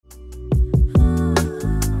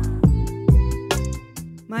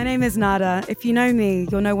My name is Nada. If you know me,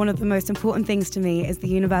 you'll know one of the most important things to me is the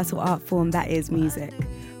universal art form that is music.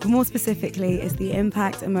 But more specifically, is the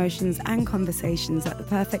impact, emotions, and conversations that the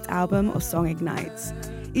perfect album or song ignites.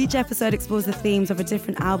 Each episode explores the themes of a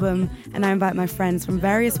different album, and I invite my friends from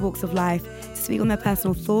various walks of life to speak on their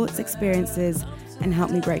personal thoughts, experiences, and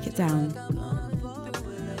help me break it down.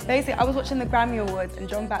 Basically, I was watching the Grammy Awards and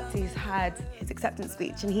John Baptiste had his acceptance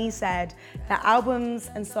speech, and he said that albums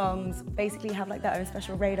and songs basically have like their own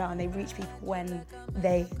special radar and they reach people when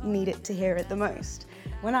they need it to hear it the most.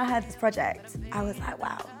 When I heard this project, I was like,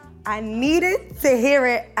 wow, I needed to hear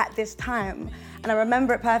it at this time. And I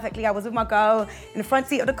remember it perfectly. I was with my girl in the front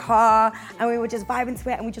seat of the car and we were just vibing to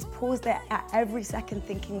it and we just paused it at every second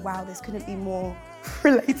thinking, wow, this couldn't be more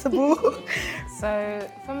relatable.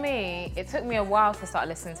 So for me, it took me a while to start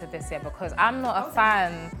listening to this year because I'm not a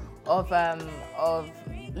fan of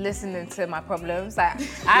listening to my problems. Like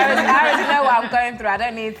I already know what I'm going through. I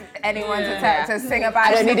don't need anyone to sing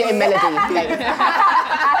about it. I don't need it in melody.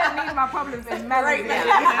 I don't need my problems in melody.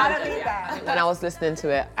 I don't need that. When I was listening to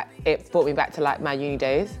it, it brought me back to like my uni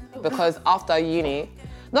days because after uni,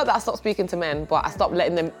 not that I stopped speaking to men, but I stopped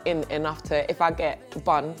letting them in enough to, if I get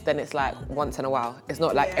bun, then it's like once in a while. It's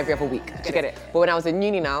not like every other week. Do you get it? But when I was in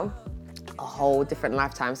uni now, a whole different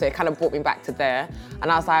lifetime. So it kind of brought me back to there.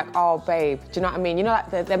 And I was like, oh, babe, do you know what I mean? You know, like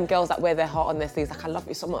them girls that wear their heart on their sleeves, like, I love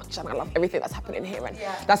you so much and I love everything that's happening here. And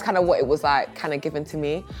that's kind of what it was like, kind of given to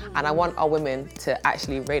me. And I want our women to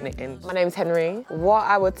actually rein it in. My name's Henrie. What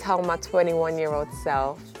I would tell my 21-year-old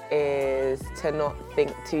self is to not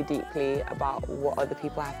think too deeply about what other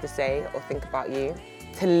people have to say or think about you.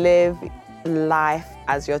 To live life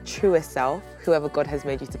as your truest self, whoever God has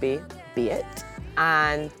made you to be it.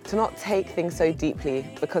 And to not take things so deeply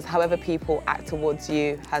because however people act towards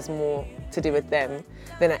you has more to do with them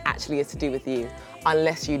than it actually is to do with you.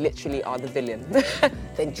 Unless you literally are the villain,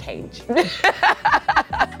 then change.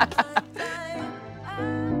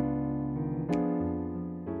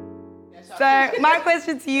 So my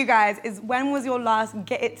question to you guys is, when was your last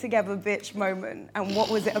get it together bitch moment and what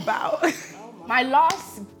was it about? My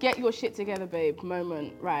last get your shit together babe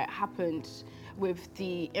moment, right, happened with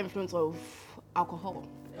the influence of alcohol.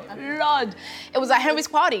 Lord, it was at Henrie's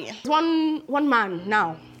party. One man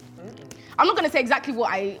now. I'm not gonna say exactly what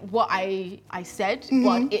I said,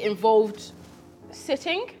 but it involved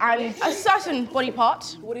sitting and a certain body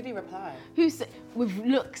part. What did he reply? Who said with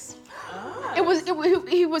looks? Oh.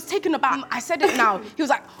 He was taken aback. I said it now. He was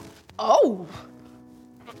like, oh.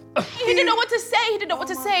 He didn't know what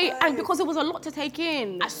to say. And because it was a lot to take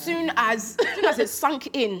in, as soon as it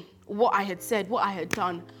sunk in, what I had said, what I had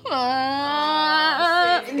done.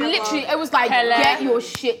 Literally, it was like, get your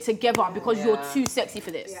shit together because you're too sexy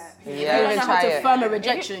for this. If you don't know how to affirm a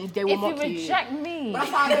rejection, they will mock you. If you reject me,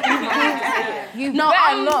 you no,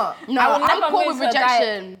 better not. No, I will never cool with move to a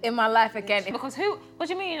rejection guy in my life again. Because what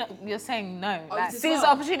do you mean you're saying no? Oh, Like, seize the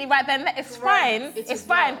opportunity right then. It's fine. It's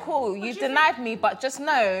fine, cool. You denied me, but just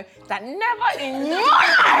know that never in your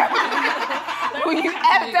life will you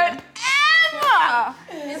ever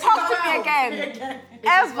talk to me again.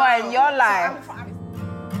 Ever in your life.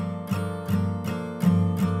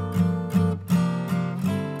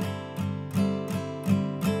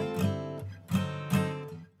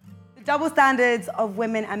 The double standards of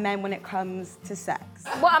women and men when it comes to sex.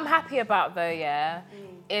 What I'm happy about though,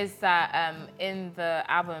 is that in the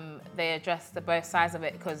album they address the both sides of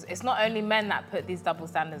it because it's not only men that put these double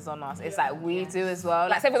standards on us, it's like we do as well.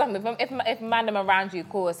 Like say for example, if random around you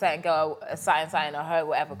call a certain girl a something or her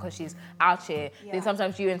whatever because she's out here, then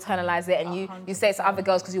sometimes you internalize it and you say it to other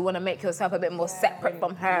girls because you want to make yourself a bit more separate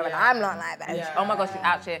from her and I'm not like that. Oh my gosh, she's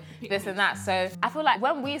out here, this and that. So I feel like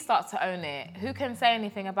when we start to own it, who can say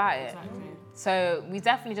anything about it? So we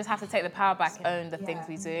definitely just have to take the power back and own the things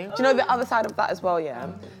we do. Do you know the other side of that as well,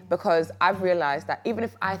 Because I've realised that even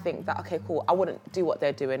if I think that, okay, cool, I wouldn't do what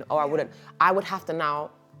they're doing, or I would have to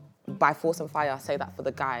now, by force and fire, say that for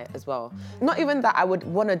the guy as well. Not even that I would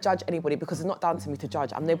want to judge anybody because it's not down to me to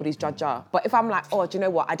judge. I'm nobody's judger. But if I'm like, oh, do you know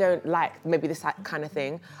what? I don't like maybe this kind of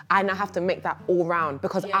thing, I now have to make that all round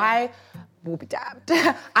because I will be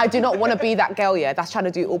damned. I do not want to be that girl, that's trying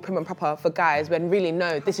to do all prim and proper for guys when really,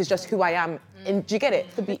 no, this is just who I am. And do you get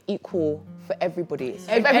it? To be equal for everybody. If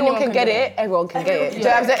everyone can get it, everyone can get it. Do you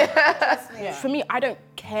know what I'm saying? For me, I don't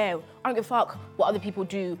care. I don't give a fuck what other people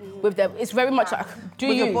do with them. It's very much like, do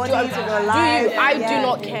you? Your body, do you? I do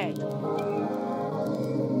not care.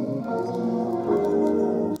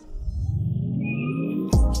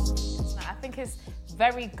 I think it's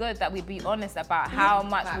very good that we be honest about how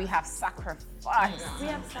much we have sacrificed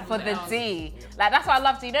for the D. Like, that's what I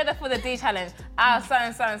love. Do you know the For the D challenge?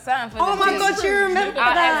 certain for the D. Oh my God, you remember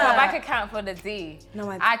I'll that? empty my bank account for the D. No,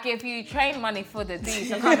 I give you train money for the D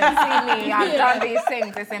to come and see me. I've done these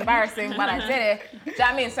things. It's embarrassing, but I did it. Do you know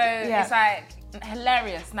what I mean? So it's like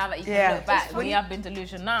hilarious now that you can look back. Me, I've been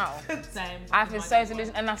delusional. Same. I've been so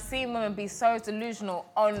delusional, and I've seen women be so delusional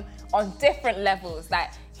on different levels.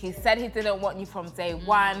 Like, he said he didn't want you from day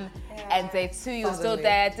one, and day two you're still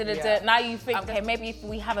there. Now you think, okay, maybe if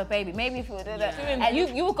we have a baby, maybe if we and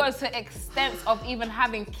you will go to extents of even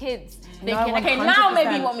having kids, thinking, okay, now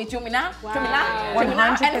maybe you want me. Do you want me now? Do you want me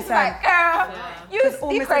now? 100%. And it's like,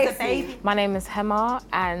 girl, you crazy. My name is Hemah,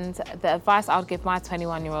 and the advice I would give my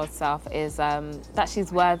 21-year-old self is that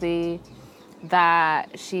she's worthy,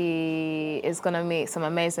 that she is gonna meet some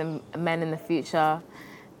amazing men in the future,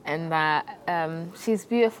 and that she's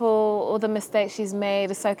beautiful. All the mistakes she's made,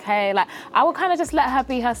 it's okay. Like, I would kind of just let her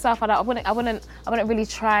be herself. I wouldn't really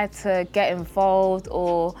try to get involved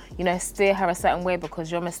or, you know, steer her a certain way,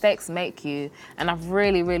 because your mistakes make you. And I've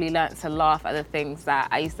really, really learned to laugh at the things that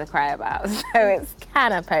I used to cry about. So it's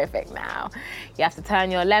kind of perfect now. You have to turn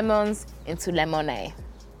your lemons into lemonade.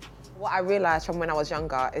 What I realised from when I was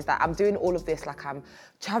younger is that I'm doing all of this, like I'm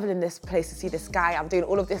travelling this place to see this guy, I'm doing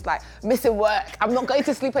all of this, like missing work. I'm not going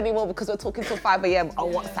to sleep anymore because we're talking till 5 a.m.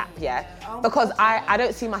 on WhatsApp, Because I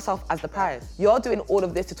don't see myself as the prize. You're doing all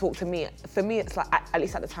of this to talk to me. For me, it's like, at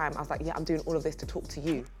least at the time, I was like, yeah, I'm doing all of this to talk to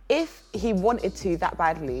you. If he wanted to that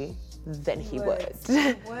badly, then he would. Do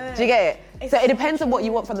you get it? So it depends on what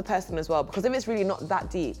you want from the person as well, because if it's really not that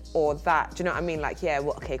deep or that, do you know what I mean? Like, yeah,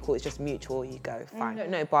 well, okay, cool, it's just mutual, you go, fine. I don't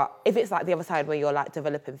know, but if it's like the other side where you're like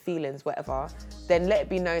developing feelings, whatever, then let it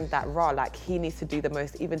be known that like he needs to do the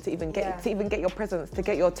most, to even get your presence, to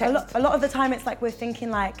get your text. A lot of the time it's like we're thinking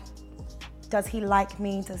like, does he like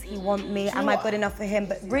me? Does he want me? Am I good enough for him?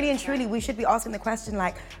 But really and truly, we should be asking the question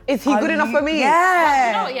like, is he good enough for me?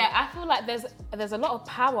 Yeah. You know, I feel like there's a lot of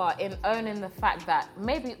power in owning the fact that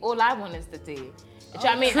maybe all I want is the D. Do you know what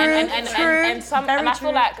I mean? True, And I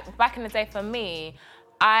feel like back in the day for me,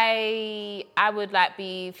 I would like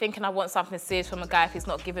be thinking I want something serious from a guy. If he's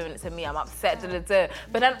not giving it to me, I'm upset.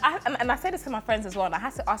 But then I say this to my friends as well, and I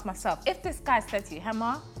had to ask myself, if this guy said to you,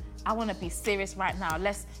 Hemah, I want to be serious right now.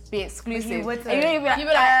 Let's be exclusive. You would. And you'd be like,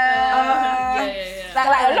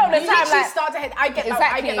 Like a lot of the time, like, start to hit. I get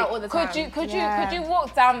that all the time. Could you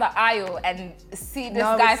walk down the aisle and see this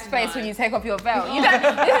guy's face when you take off your belt? You know,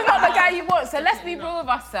 this is not the guy you want. So let's be real with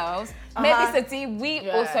ourselves. Maybe it's the D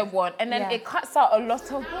we also want, and then it cuts out a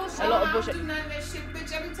lot of bullshit. Do none of that shit,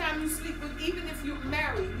 bitch. Every time you sleep with, even if you're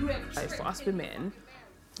married, you have. For us women,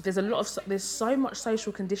 there's so much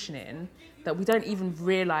social conditioning that we don't even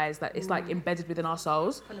realise that it's like embedded within our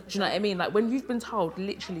souls. Do you know what I mean? Like, when you've been told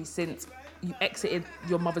literally since you exited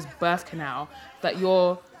your mother's birth canal that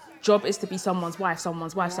your job is to be someone's wife,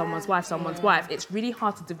 it's really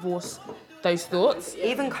hard to divorce those thoughts.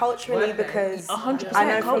 Even culturally, because 100% I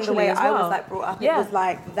know from the way I was like brought up, it Yeah. was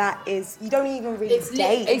like, that is, you don't even really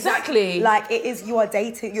date. Exactly. Like, it is, you are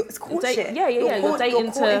dating, it's courtship. You're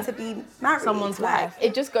dating to be married. someone's wife.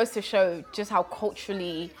 It just goes to show just how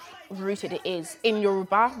culturally rooted it is in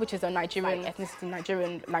Yoruba, which is a Nigerian ethnicity,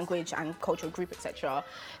 Nigerian language and cultural group, etc.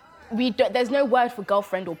 There's no word for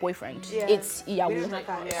girlfriend or boyfriend. It's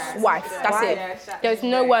iyawo, wife. That's it. There's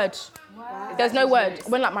no word. There's no word.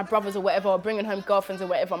 When like my brothers or whatever are bringing home girlfriends or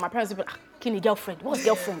whatever, my parents would be like, "Kini girlfriend? What's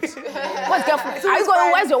girlfriend? What's girlfriend?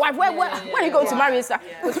 Where's your wife? When are you going to marry?"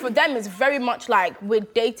 Because for them, it's very much like we're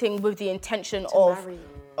dating with the intention of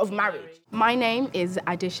marriage. My name is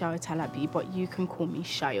Adeshayo Talabi, but you can call me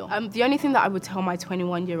Shayo. The only thing that I would tell my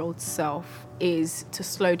 21-year-old self is to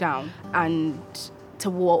slow down and to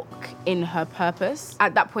walk in her purpose.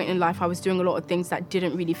 At that point in life, I was doing a lot of things that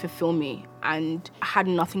didn't really fulfill me and had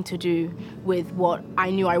nothing to do with what I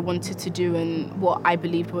knew I wanted to do and what I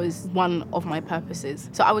believed was one of my purposes.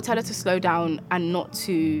 So I would tell her to slow down and not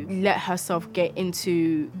to let herself get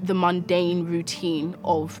into the mundane routine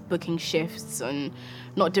of booking shifts and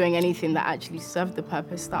not doing anything that actually served the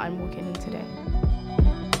purpose that I'm walking in today.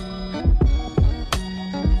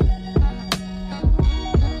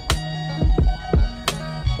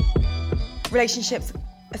 Relationships,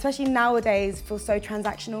 especially nowadays, feel so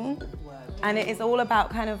transactional, and it is all about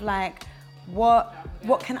kind of like what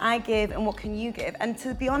can I give and what can you give, and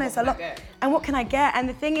to be honest, and what can I get? And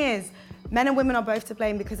the thing is, men and women are both to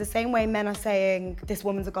blame, because the same way men are saying this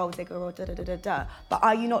woman's a gold digger or da, but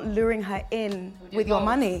are you not luring her in with your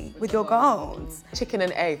money, with your goals? Chicken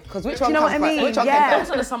and egg, because which Do one you know comes what I first? mean? Which one Yeah. came I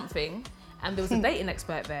was on something, and there was a dating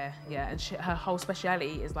expert there, and her whole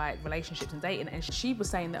speciality is like relationships and dating, and she was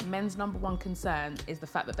saying that men's #1 concern is the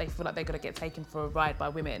fact that they feel like they're gonna get taken for a ride by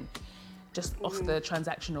women, just off the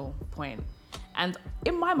transactional point. And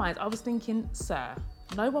in my mind, I was thinking, sir,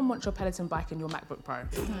 no one wants your Peloton bike and your MacBook Pro.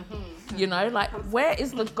 You know, like, where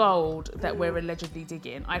is the gold that we're allegedly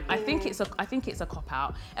digging? I think it's a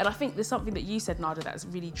cop-out. And I think there's something that you said, Nada, that's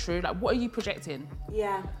really true. Like, what are you projecting?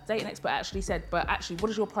 Yeah. Dating expert actually said, but actually, what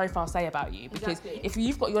does your profile say about you? Because if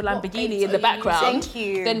you've got your Lamborghini in the background,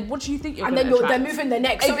 then what do you think you're going to attract? And then they're moving their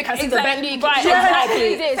neck so we can see the Bentley. Right,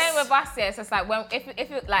 exactly. Same with us, yeah. So it's like, if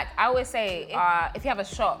you, like, I always say, if you have a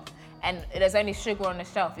shop, and there's only sugar on the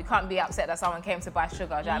shelf, you can't be upset that someone came to buy sugar, do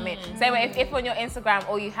you know what I mean? Same way, if on your Instagram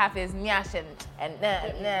all you have is nyash and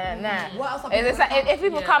nah. What else It's like, if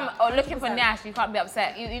people come looking for nyash, you can't be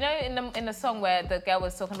upset. You know in the song where the girl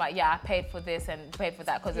was talking about, yeah, I paid for this and paid for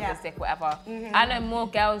that because of this dick, whatever. I know more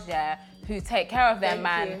girls, who take care of their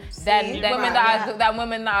man than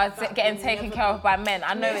women that are getting taken care of by men.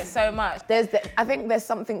 I know it so much. I think there's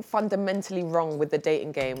something fundamentally wrong with the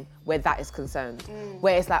dating game where that is concerned.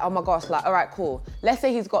 Where it's like, oh my gosh, like, all right, cool. Let's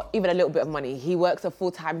say he's got even a little bit of money. He works a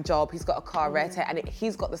full-time job, he's got a car, and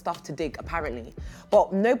he's got the stuff to dig, apparently.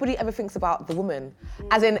 But nobody ever thinks about the woman.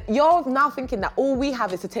 As in, you're now thinking that all we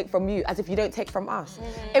have is to take from you, as if you don't take from us.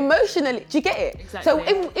 Emotionally, do you get it? Exactly.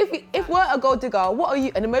 So if we're a gold digger, what are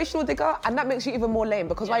you, an emotional digger? And that makes you even more lame,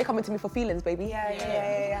 because why are you coming to me for feelings, baby?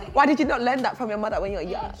 Yeah. Why did you not learn that from your mother when you're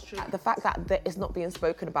young? The fact that it's not being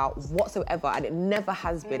spoken about whatsoever, and it never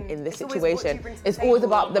has been in this situation. It's always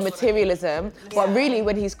about the materialism, but really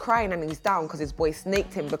when he's crying and he's down because his boy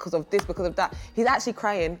snaked him because of this, because of that, he's actually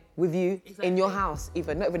crying with you in your house,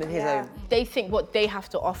 even, not even in his own. They think what they have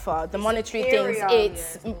to offer, the monetary things,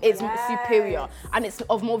 it's superior, and it's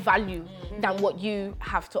of more value than what you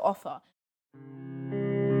have to offer.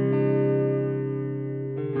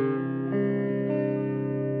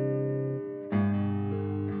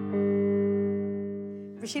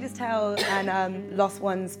 Rashida's Tale and Lost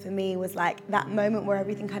Ones for me was like that moment where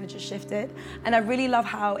everything kind of just shifted. And I really love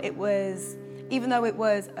how it was, even though it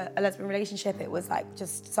was a lesbian relationship, it was like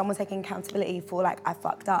just someone taking accountability for like, I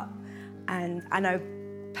fucked up. And I know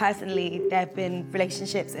personally there have been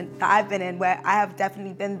relationships that I've been in where I have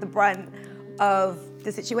definitely been the brunt of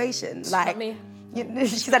the situation. Like, not me. She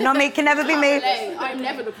said, not me, can never be me. I'm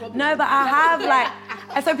never the problem. No, but I have like,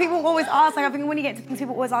 and so people always ask, like I think when you get to things,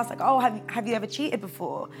 people always ask like, oh, have you ever cheated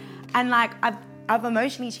before? And like, I've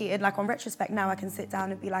emotionally cheated. Like on retrospect now, I can sit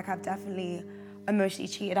down and be like, I've definitely emotionally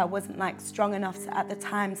cheated. I wasn't like strong enough at the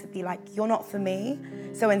time to be like, you're not for me.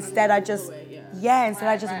 So instead I just,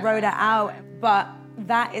 I just wrote it out. But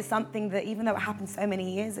that is something that even though it happened so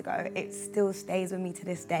many years ago, it still stays with me to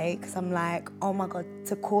this day, because I'm like, oh my God,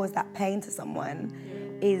 to cause that pain to someone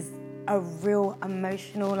is a real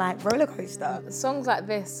emotional like roller coaster. Songs like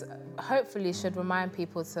this hopefully should remind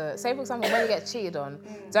people to, say for example, when you get cheated on,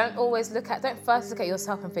 don't first look at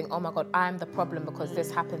yourself and think, oh my God, I'm the problem because this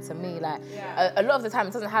happened to me. Like a lot of the time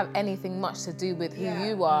it doesn't have anything much to do with who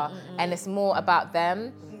you are, and it's more about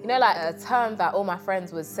them. You know, like a term that all my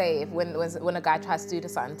friends would say when a guy tries to do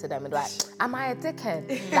something to them, and like, am I a dickhead?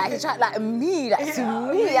 Like, he tried, like me, like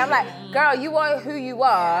to me. I'm like, girl, you are who you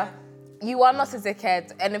are. You are not a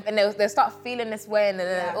dickhead. And they'll start feeling this way,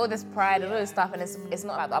 and all this pride and all this stuff, and it's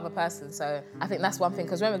not like the other person. So I think that's one thing,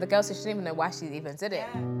 because remember, the girl said she didn't even know why she even did it.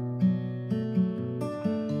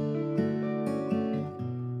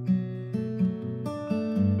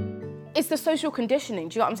 It's the social conditioning,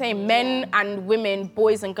 do you know what I'm saying? Men and women,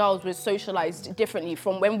 boys and girls, we're socialized differently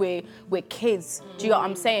from when we're kids. Do you know what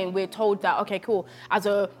I'm saying? We're told that, okay, cool, as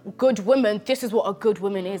a good woman, this is what a good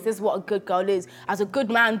woman is, this is what a good girl is. As a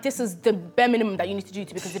good man, this is the bare minimum that you need to do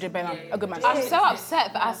to be considered a good man. I'm so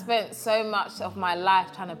upset that I spent so much of my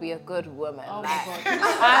life trying to be a good woman. Oh like, my God.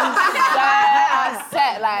 I'm so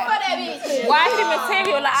upset, like, why is it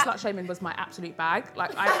material? Like, Slut shaming was my absolute bag.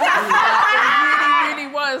 Like, it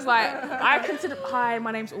really was. Like, I consider, hi,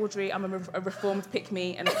 my name's Audrey. I'm a reformed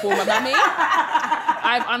pick-me and a former mummy.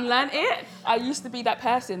 I've unlearned it. I used to be that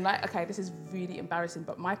person, like, okay, this is really embarrassing,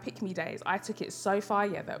 but my pick-me days, I took it so far,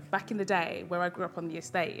 that back in the day, where I grew up on the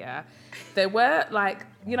estate, there were, like,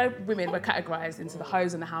 you know, women were categorised into the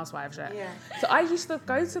hoes and the housewives, So I used to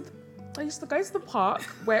go to the park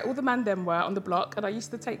where all the man them were on the block, and I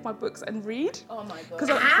used to take my books and read. Oh my God.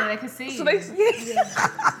 so they could see you.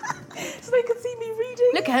 So they could see me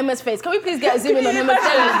reading. Look at Hemah's face. Can we please get a zoom in on Hemah's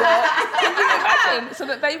face? Can you imagine? So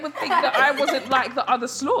that they would think that I wasn't like the other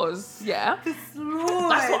slaws, The slaws.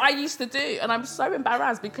 That's what I used to do, and I'm so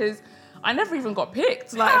embarrassed because I never even got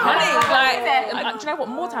picked. Like, honey, like, do you know what?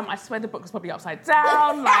 More time, I swear the book was probably upside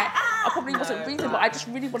down. Like, I probably wasn't reading, but I just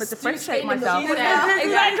really want to differentiate myself.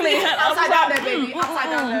 Exactly. Upside down there, baby. Upside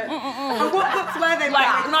down there. And what books were they?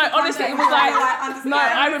 Like, no, honestly, it was like, no,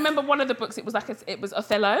 I remember one of the books, it was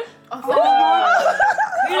Othello.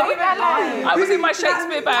 I was in my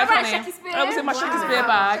Shakespeare bag, honey. I was in my Shakespeare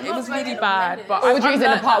bag. It was really bad. But Audrey's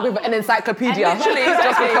in the park with an encyclopedia. Literally,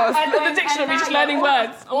 just because. The dictionary, just learning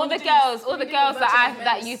words. All the girls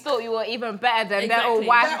that you thought you were even better than, they're all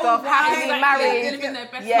wiped off, happily married. Living their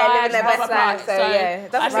best living their best life. So yeah,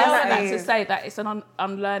 I say all that to say that it's an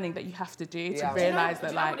unlearning that you have to do to realise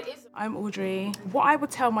that, like, I'm Audrey. What I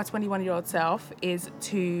would tell my 21-year-old self is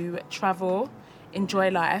to travel, enjoy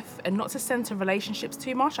life, and not to centre relationships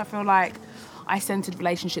too much. I feel like I centred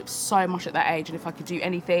relationships so much at that age, and if I could do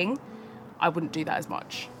anything, I wouldn't do that as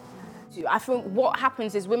much. I think what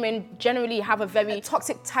happens is women generally have a very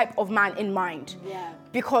toxic type of man in mind. Yeah.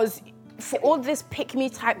 Because for all this pick-me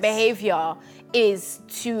type behaviour is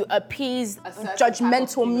to appease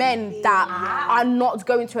judgmental men that are not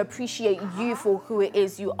going to appreciate you for who it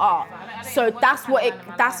is you are. So that's where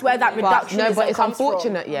that reduction No, but it's comes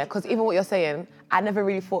unfortunate, from. yeah, because even what you're saying, I never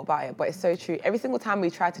really thought about it, but it's so true. Every single time we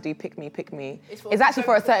try to do pick me, it's actually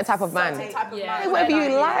for a certain type of man. Yeah. Whatever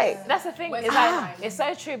you like. That's the thing. It's like, it's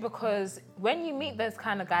so true because when you meet those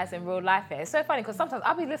kind of guys in real life, it's so funny because sometimes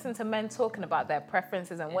I'll be listening to men talking about their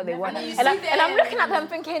preferences and what they want, and I'm looking at them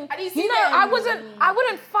thinking, I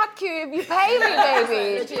wouldn't fuck you if you pay me,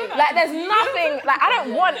 baby. Like, there's nothing. Like, I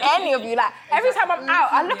don't want any of you. Like, every time I'm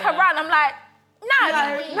out, I look around, I'm like,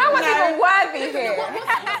 no one's even worthy here.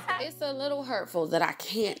 It's a little hurtful that I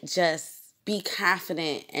can't just be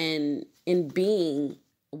confident in being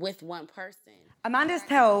with one person. Amanda's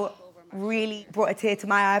tale really brought a tear to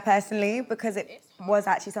my eye personally because it was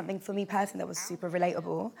actually something for me personally that was super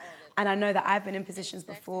relatable. And I know that I've been in positions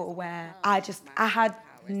before where I had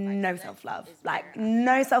no self-love. Like,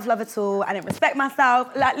 no self-love at all. I didn't respect myself.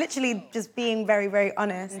 Like, literally just being very, very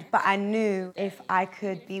honest. But I knew if I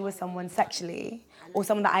could be with someone sexually, or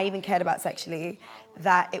someone that I even cared about sexually,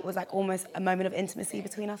 that it was like almost a moment of intimacy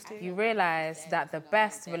between us two. You realise that the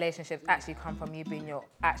best relationships actually come from you being your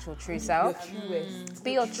actual true self.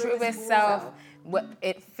 Be your truest self.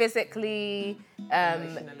 It physically,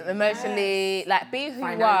 emotionally, like be who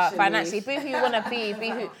you are, financially, be who you want to be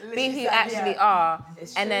who you actually are,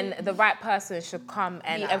 and then the right person should come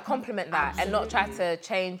and complement that and not try to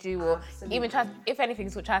change you or even try, if anything,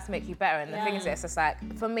 to try to make you better. And the thing is, it's just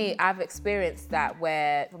like, for me, I've experienced that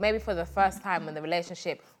where maybe for the first time when the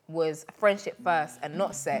relationship was friendship first and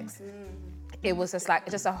not sex, it was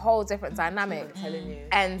just a whole different dynamic. I'm telling you.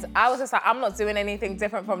 And I was just like, I'm not doing anything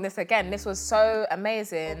different from this again. This was so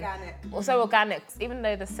amazing. Organic. Also organic. Even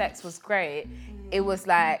though the sex was great, it was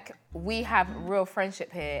like, we have real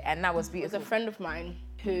friendship here, and that was beautiful. There's a friend of mine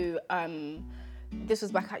who, this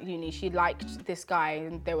was back at uni, she liked this guy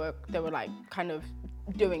and they were like kind of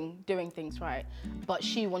doing things right, but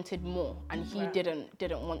she wanted more and he didn't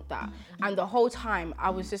want that. And the whole time I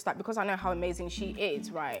was just like, because I know how amazing she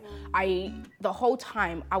is, right, the whole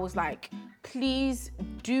time I was like, please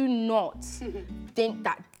do not think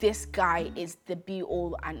that this guy is the be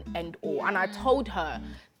all and end all. And I told her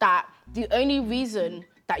that the only reason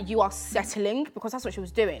that you are settling, because that's what she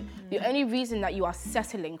was doing, the only reason that you are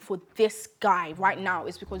settling for this guy right now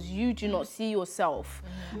is because you do not see yourself.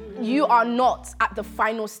 You are not at the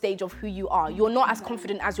final stage of who you are. You're not as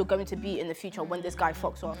confident as you're going to be in the future when this guy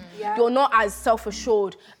fucks off. You're not as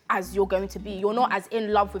self-assured as you're going to be. You're not as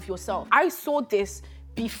in love with yourself. I saw this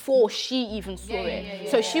before she even saw it.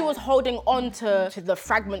 So she was holding on to the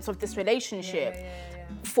fragments of this relationship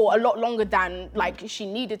for a lot longer than like she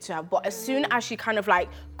needed to have. But as soon as she kind of like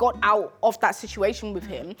got out of that situation with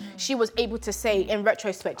him, she was able to say in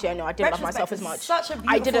retrospect, yeah, no, I didn't love myself as much. Such a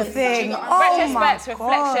beautiful thing. Retrospect,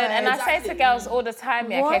 reflection, and I say to girls all the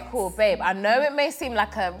time, yeah, okay, cool, babe, I know it may seem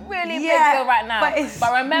like a really big deal right now,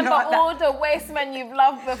 but remember all the waste men you've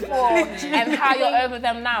loved before and how you're over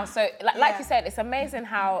them now. So like you said, it's amazing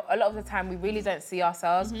how a lot of the time we really don't see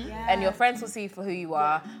ourselves, and your friends will see you for who you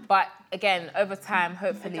are, but again, over time,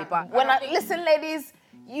 hopefully. But listen, ladies,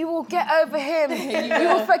 you will get over him. You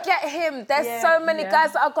will forget him. There's so many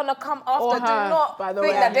guys that are gonna come after. Do not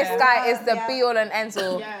think that this guy is the be all and end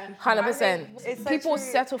all. 100%. People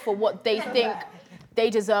settle for what they think they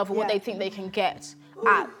deserve or what they think they can get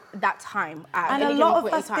at that time. And a lot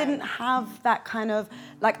of us didn't have that kind of,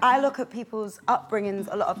 like, I look at people's upbringings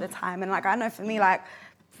a lot of the time, and like, I know for me, like,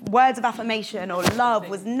 words of affirmation or love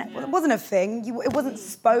wasn't a thing. It wasn't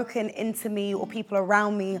spoken into me or people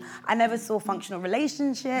around me. I never saw functional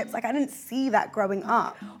relationships. Like, I didn't see that growing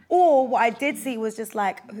up. Or what I did see was just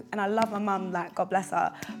like, and I love my mum, like, God bless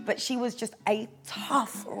her, but she was just a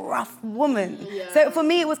tough, rough woman. Yeah. So for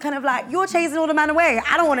me, it was kind of like, you're chasing all the man away.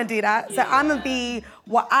 I don't want to do that. So I'm gonna be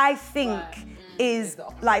what I think is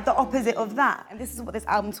like the opposite of that. And this is what this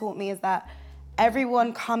album taught me, is that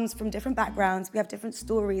everyone comes from different backgrounds, we have different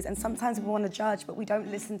stories, and sometimes we want to judge, but we don't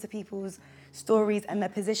listen to people's stories and their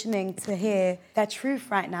positioning to hear their truth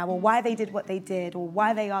right now, or why they did what they did, or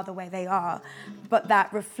why they are the way they are. But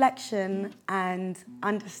that reflection and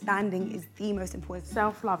understanding is the most important.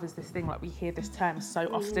 Self-love is this thing, like we hear this term so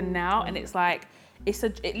often now, and it's like,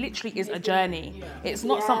 it literally is a journey. It's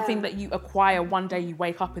not something that you acquire one day, you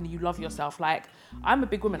wake up and you love yourself. Like, I'm a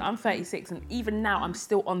big woman, I'm 36, and even now I'm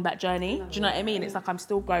still on that journey. Do you know what I mean? It's like I'm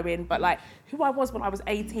still growing, but like who I was when I was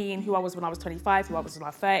 18, who I was when I was 25, who I was when I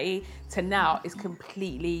was 30, to now is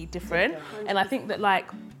completely different. And I think that, like,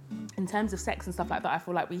 in terms of sex and stuff like that, I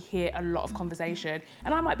feel like we hear a lot of conversation,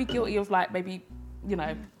 and I might be guilty of, like, maybe, you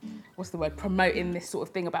know, promoting this sort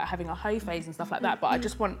of thing about having a hoe phase and stuff like that, but I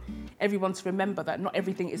just want everyone to remember that not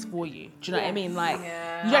everything is for you. Do you know what I mean? Like,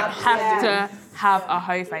 you don't have to have a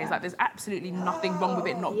hoe phase. Like, there's absolutely nothing wrong with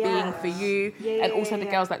it not being for you. And also the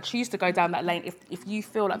girls that choose to go down that lane, if you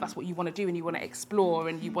feel like that's what you want to do and you want to explore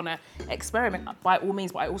and you want to experiment, by all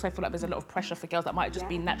means. But I also feel like there's a lot of pressure for girls that might just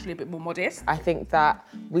be naturally a bit more modest. I think that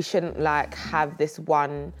we shouldn't, like, have this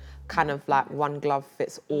one kind of like one glove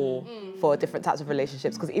fits all for different types of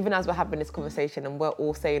relationships, because even as we're having this conversation and we're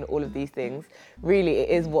all saying all of these things, really it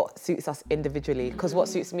is what suits us individually, because what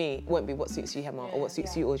suits me won't be what suits you, Hemah, or what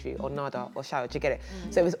suits you, Audrey, or Nada, or Sayo. Do you get it?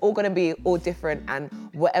 So it's all going to be all different, and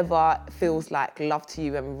whatever feels like love to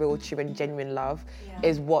you and real, true and genuine love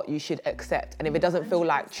is what you should accept. And if it doesn't feel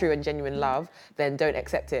like true and genuine love, then don't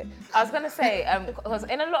accept it. I was going to say, because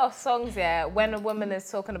in a lot of songs, when a woman is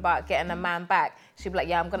talking about getting a man back, she'd be like,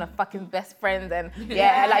 yeah, I'm going to fucking best friend, and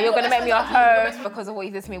like, you're going to make me a host because of what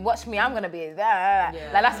you did to me. Watch me, I'm going to be there.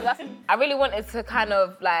 Like, that's, I really wanted to kind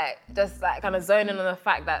of like, just like kind of zone in on the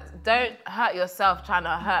fact that don't hurt yourself trying to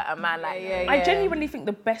hurt a man. Like, I genuinely think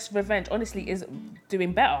the best revenge, honestly, is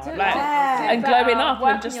doing better. And glowing up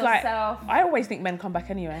and just yourself. Like, I always think men come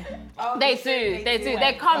back anyway. They do.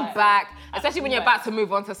 They come back, especially when you're about to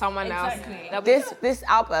move on to someone else. This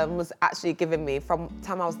album was actually giving me, from the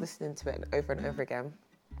time I was listening to it over and over again,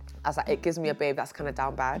 I was like, it gives me a babe that's kind of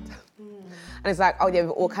down bad. And it's like, oh yeah,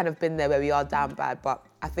 we've all kind of been there where we are down bad, but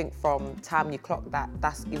I think from time you clock that,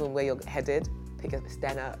 that's even where you're headed.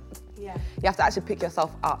 Stand up. You have to actually pick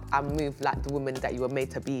yourself up and move like the woman that you were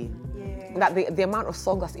made to be. Like the amount of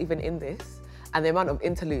songs that's even in this, and the amount of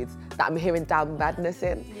interludes that I'm hearing down badness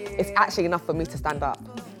in, it's actually enough for me to stand up,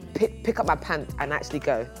 pick up my pants and actually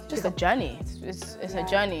go. Just a journey. It's a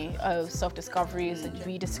journey of self-discovery, it's a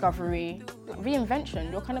rediscovery,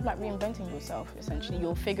 reinvention. You're kind of like reinventing yourself, essentially.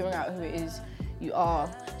 You're figuring out who it is you are.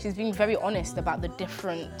 She's being very honest about the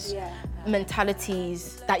different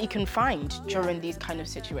mentalities that you can find during these kind of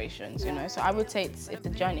situations, you know? So I would say it's the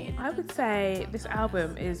journey. I would say this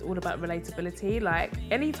album is all about relatability. Like,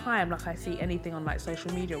 anytime like I see anything on like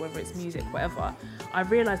social media, whether it's music, whatever, I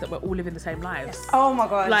realise that we're all living the same lives. Oh my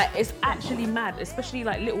God. Like, it's actually mad, especially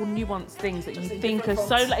like little nuanced things that you think are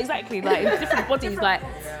so, like, exactly, like in different bodies, like,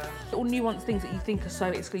 little nuanced things that you think are so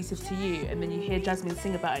exclusive to you, and then you hear Jazmine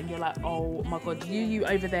sing about it and you're like, oh my God, you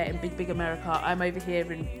over there in big America, I'm over here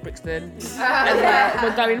in Brixton, and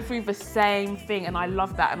we're going through the same thing, and I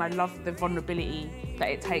love that, and I love the vulnerability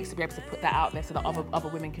that it takes to be able to put that out there so that other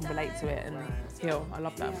women can relate to it and heal. I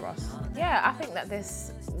love that for us. Yeah, I think that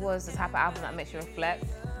this was the type of album that makes you reflect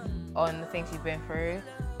on the things you've been through.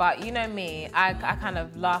 But you know me, I kind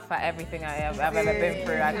of laugh at everything I've ever been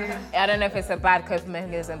through. I don't know if it's a bad coping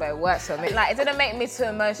mechanism, but it works for me. Like, it didn't make me too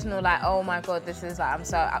emotional, like, oh my God, this is like, I'm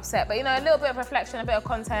so upset. But you know, a little bit of reflection, a bit of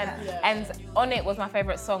content, and On It was my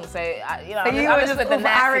favourite song. So, you know, I was just with the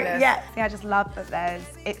nastiness. I just love that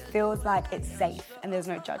it feels like it's safe and there's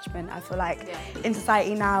no judgment. I feel like in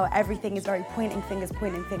society now, everything is very pointing fingers.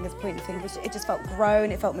 It just felt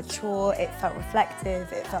grown, it felt mature, it felt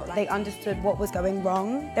reflective, it felt like they understood what was going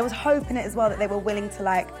wrong. There was hope in it as well, that they were willing to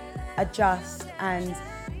like adjust and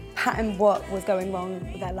pattern what was going wrong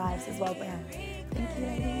with their lives as well. But yeah, thank you,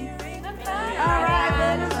 ladies.